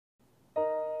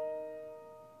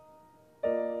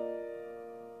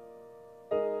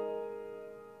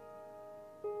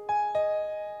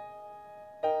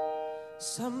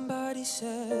Somebody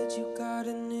said you got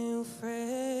a new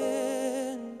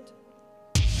friend.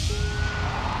 Does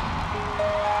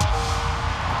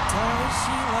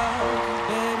she love you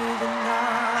better than I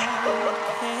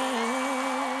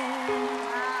can?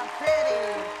 Wow, pretty.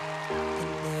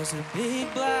 And there's a big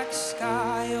black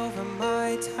sky over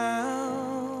my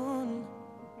town.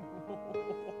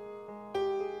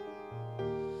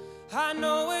 I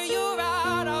know where you're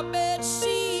at, I bet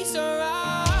she's around.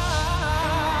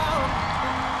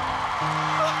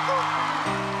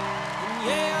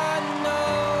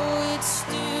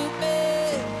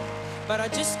 But I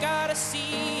just gotta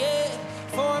see it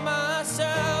for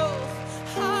myself.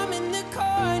 I'm in the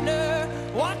corner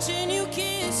watching you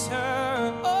kiss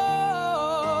her.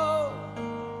 Oh,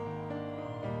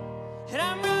 and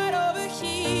I'm right over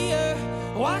here.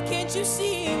 Why can't you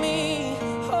see me?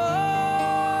 Oh,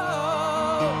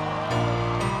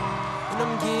 and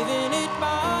I'm giving it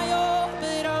my all,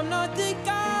 but I'm not the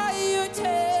guy you're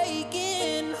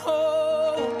taking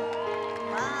home.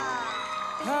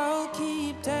 I'll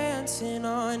keep dancing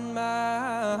on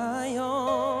my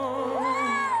own.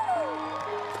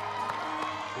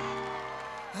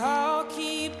 I'll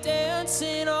keep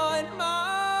dancing on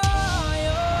my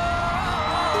own.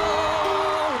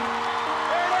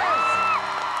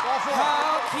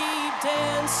 I'll keep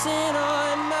dancing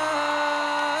on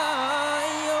my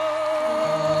own.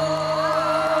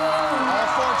 All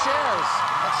 4 chairs.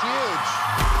 That's huge.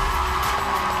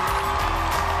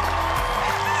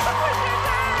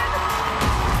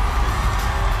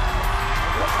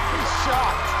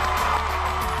 Shocked.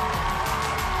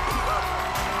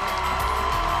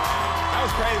 That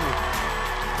was crazy.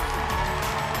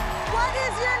 What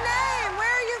is your name? Where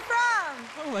are you from?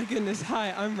 Oh my goodness,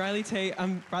 hi, I'm Ryley Tate.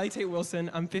 I'm Ryley Tate Wilson.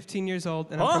 I'm 15 years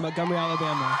old and I'm from Montgomery,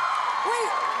 Alabama. Wait.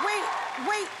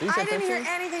 You I said didn't 15? hear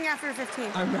anything after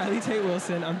 15. I'm Ryley Tate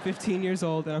Wilson. I'm 15 years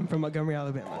old and I'm from Montgomery,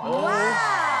 Alabama. Wow.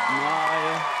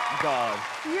 My God.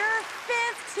 You're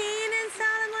 15 and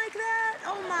sounding like that?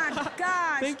 Oh my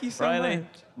gosh. Thank you so Riley,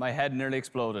 much. my head nearly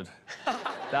exploded.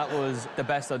 That was the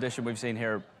best audition we've seen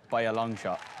here by a long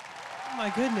shot. Oh my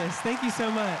goodness, thank you so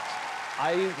much.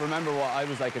 I remember what I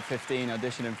was like at 15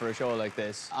 auditioning for a show like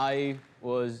this. I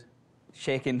was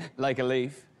shaking like a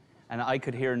leaf, and I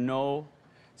could hear no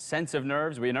sense of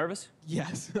nerves. Were you nervous?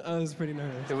 Yes, I was pretty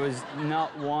nervous. There was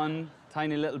not one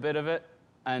tiny little bit of it,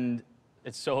 and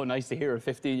it's so nice to hear a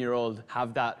 15-year-old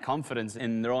have that confidence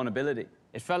in their own ability.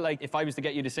 It felt like if I was to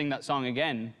get you to sing that song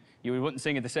again, you wouldn't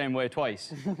sing it the same way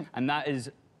twice. And that is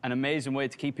an amazing way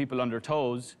to keep people on their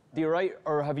toes. Do you write,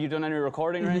 or have you done any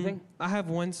recording or anything? I have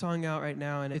one song out right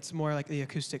now, and it's more like the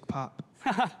acoustic pop.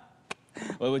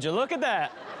 Well, would you look at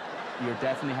that? You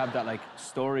definitely have that, like,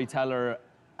 storyteller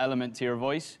element to your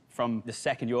voice from the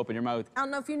second you open your mouth. I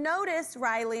don't know if you noticed,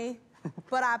 Riley,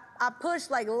 but I pushed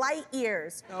like light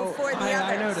years before the others.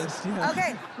 I noticed, yeah.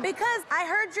 Okay, because I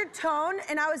heard your tone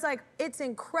and I was like, it's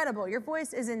incredible. Your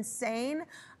voice is insane.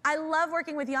 I love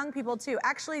working with young people too.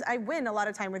 Actually, I win a lot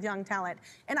of time with young talent.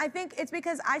 And I think it's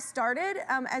because I started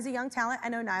as a young talent, I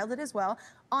know Niall did as well,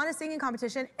 on a singing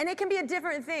competition. And it can be a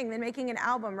different thing than making an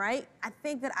album, right? I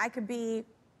think that I could be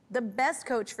the best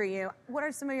coach for you. What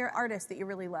are some of your artists that you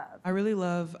really love? I really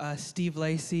love Steve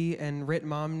Lacy and Rit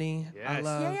Momney. Yes. I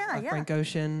love Frank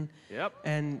Ocean. Yep.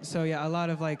 And so, yeah, a lot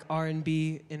of like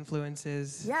R&B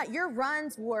influences. Yeah, your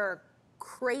runs were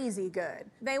crazy good.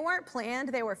 They weren't planned,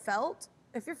 they were felt.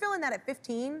 If you're feeling that at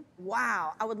 15,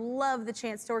 wow, I would love the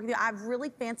chance to work with you. I have really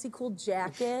fancy, cool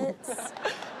jackets.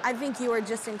 I think you are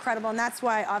just incredible, and that's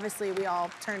why, obviously, we all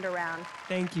turned around.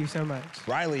 Thank you so much.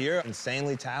 Riley, you're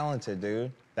insanely talented,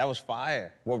 dude. That was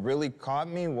fire. What really caught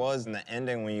me was in the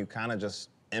ending when you kind of just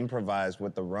improvised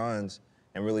with the runs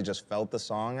and really just felt the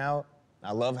song out.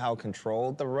 I love how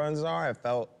controlled the runs are. It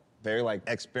felt very like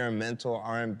experimental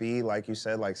R&B, like you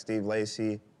said, like Steve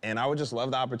Lacy. And I would just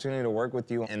love the opportunity to work with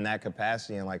you in that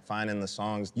capacity and like finding the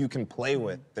songs you can play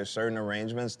with. There's certain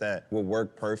arrangements that will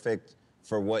work perfect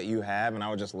for what you have, and I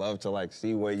would just love to like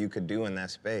see what you could do in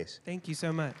that space. Thank you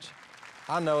so much.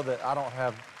 I know that I don't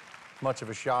have much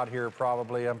of a shot here,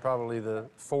 probably. I'm probably the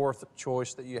 4th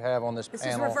choice that you have on this This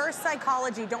panel. is reverse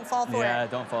psychology. Don't fall for Yeah,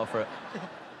 it. don't fall for it.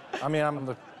 I mean, I'm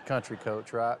the country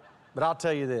coach, right? But I'll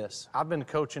tell you this. I've been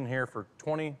coaching here for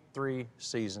 23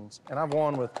 seasons, and I've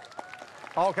won with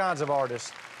all kinds of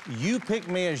artists. You pick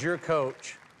me as your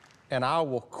coach, and I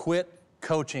will quit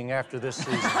coaching after this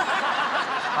season.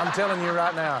 I'm telling you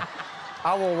right now.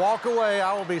 I will walk away.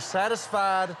 I will be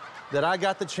satisfied that I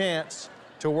got the chance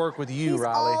to work with you, He's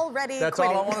Riley. already That's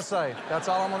quitting. all I want to say. That's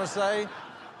all I'm going to say.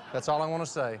 That's all I want to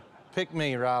say. Pick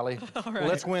me, Riley. All right.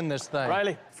 Let's win this thing.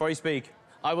 Riley, before you speak,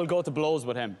 I will go to blows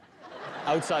with him.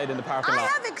 outside in the parking I lot.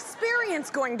 have experience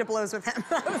going to blows with him.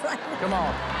 I was like, Come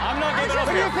on. I'm not giving up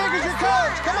Who do you here. pick as your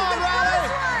coach? Come on, Ryley.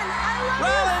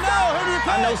 Ryley, no. Who do you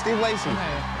pick? I know Steve Lacy.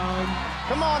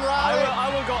 Come on, Ryley. I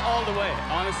will go all the way.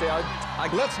 Honestly,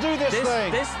 Let's do this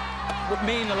thing. This would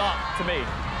mean a lot to me.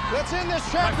 Let's end this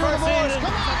chapter of the boys.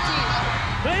 Come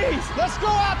on. Please. Let's go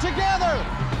out together.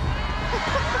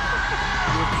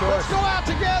 Let's go out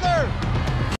together.